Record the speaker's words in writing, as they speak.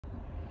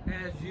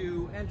As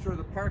you enter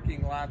the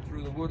parking lot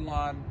through the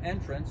Woodlawn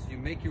entrance, you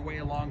make your way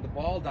along the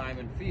ball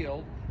diamond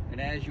field, and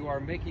as you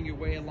are making your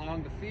way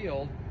along the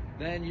field,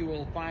 then you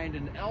will find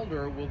an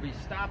elder will be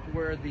stopped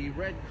where the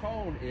red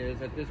cone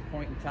is at this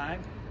point in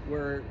time,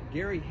 where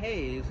Gary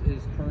Hayes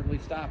is currently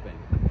stopping.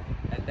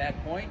 At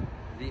that point,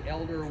 the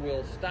elder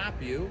will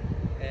stop you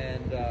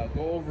and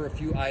go over a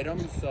few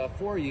items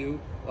for you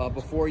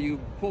before you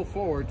pull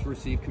forward to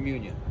receive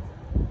communion.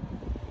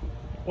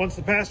 Once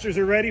the pastors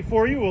are ready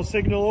for you, we'll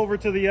signal over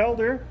to the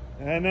elder,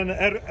 and then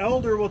the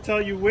elder will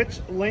tell you which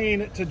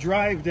lane to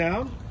drive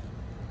down.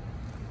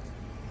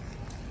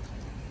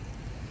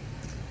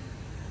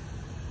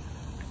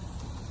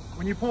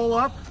 When you pull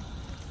up,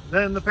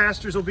 then the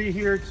pastors will be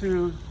here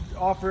to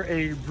offer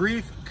a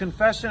brief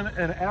confession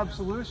and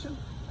absolution,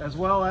 as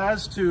well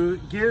as to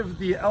give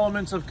the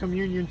elements of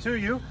communion to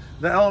you.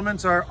 The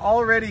elements are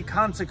already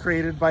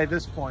consecrated by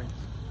this point.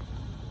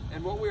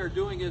 And what we are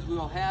doing is we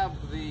will have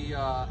the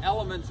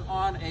elements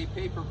on a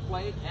paper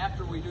plate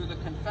after we do the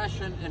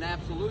confession and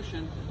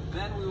absolution.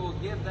 Then we will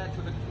give that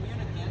to the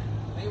communicant.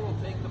 They will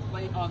take the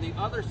plate on the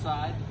other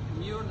side,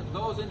 commune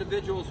those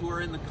individuals who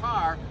are in the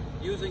car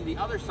using the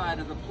other side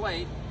of the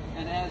plate.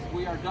 And as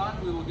we are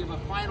done, we will give a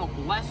final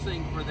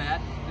blessing for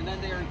that, and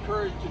then they are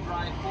encouraged to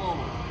drive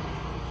forward.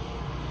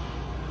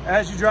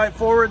 As you drive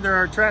forward, there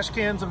are trash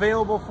cans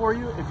available for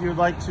you if you would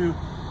like to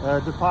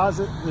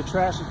deposit the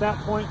trash at that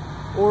point,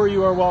 or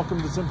you are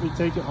welcome to simply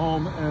take it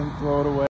home and throw it away.